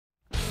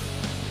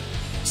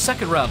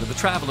Second round of the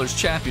Travelers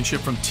Championship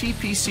from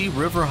TPC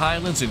River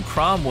Highlands in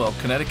Cromwell,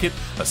 Connecticut.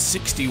 A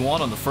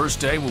 61 on the first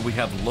day where we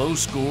have low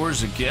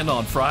scores again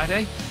on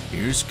Friday.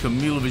 Here's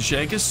Camilo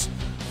Villegas.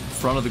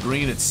 Front of the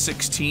green at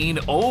 16.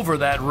 Over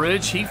that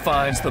ridge, he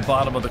finds the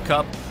bottom of the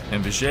cup,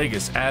 and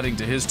Villegas adding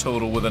to his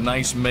total with a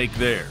nice make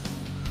there.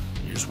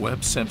 Here's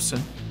Webb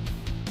Simpson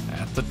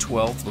at the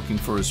 12th, looking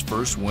for his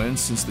first win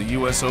since the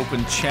U.S.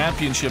 Open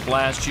Championship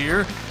last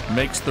year.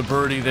 Makes the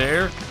birdie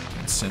there.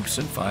 And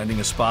Simpson finding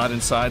a spot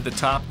inside the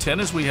top 10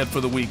 as we head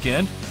for the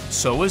weekend.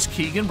 So is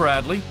Keegan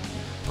Bradley.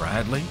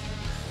 Bradley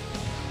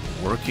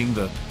working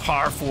the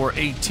par 4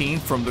 18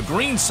 from the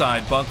green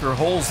side bunker,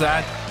 holds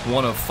that,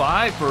 one of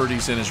 5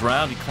 birdies in his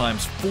round. He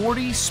climbs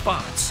 40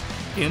 spots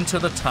into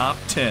the top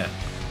 10.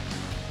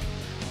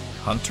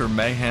 Hunter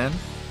Mahan,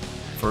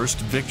 first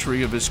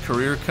victory of his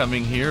career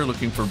coming here,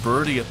 looking for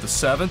birdie at the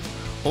 7th.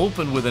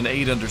 Opened with an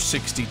 8 under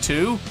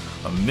 62.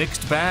 A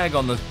mixed bag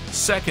on the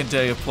second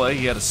day of play.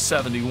 He had a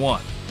 71.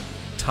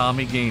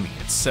 Tommy Gainey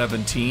at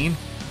 17.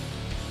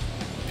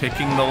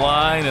 Picking the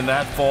line, and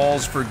that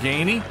falls for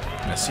Gainey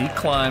as he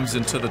climbs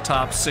into the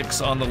top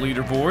 6 on the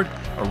leaderboard.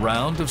 A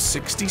round of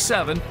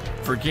 67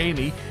 for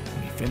Gainey,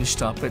 and he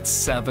finished up at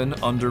 7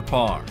 under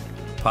par.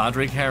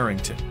 Padraig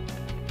Harrington,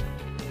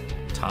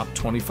 top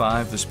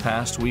 25 this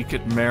past week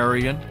at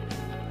Marion.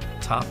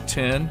 Top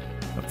 10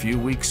 a few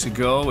weeks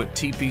ago at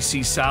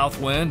TPC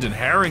Southwind, and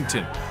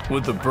Harrington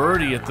with the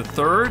birdie at the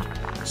 3rd.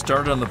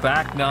 Started on the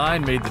back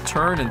 9, made the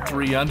turn in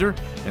 3 under,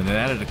 and then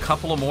added a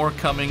couple of more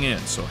coming in.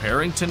 So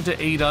Harrington to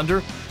 8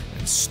 under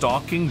and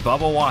stalking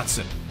Bubba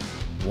Watson.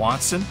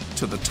 Watson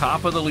to the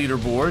top of the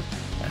leaderboard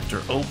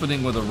after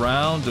opening with a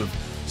round of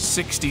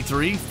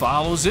 63,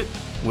 follows it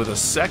with a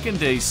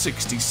second day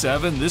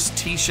 67. This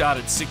tee shot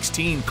at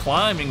 16,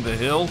 climbing the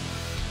hill.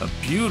 A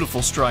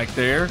beautiful strike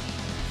there.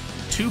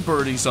 2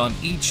 birdies on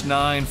each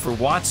 9 for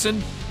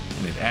Watson,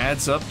 and it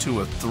adds up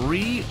to a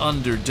 3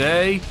 under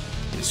day.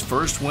 His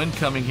first win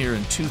coming here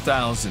in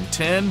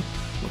 2010,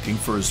 looking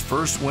for his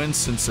first win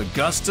since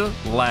Augusta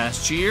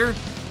last year.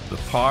 The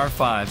par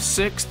 5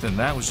 6th, and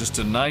that was just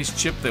a nice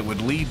chip that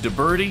would lead to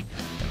birdie.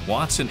 And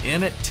Watson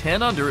in at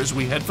 10 under as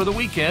we head for the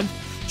weekend.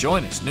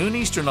 Join us noon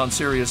Eastern on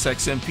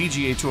SiriusXM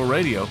PGA Tour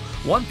Radio,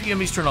 1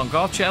 p.m. Eastern on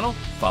Golf Channel,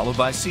 followed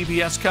by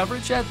CBS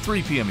coverage at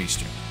 3 p.m.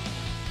 Eastern.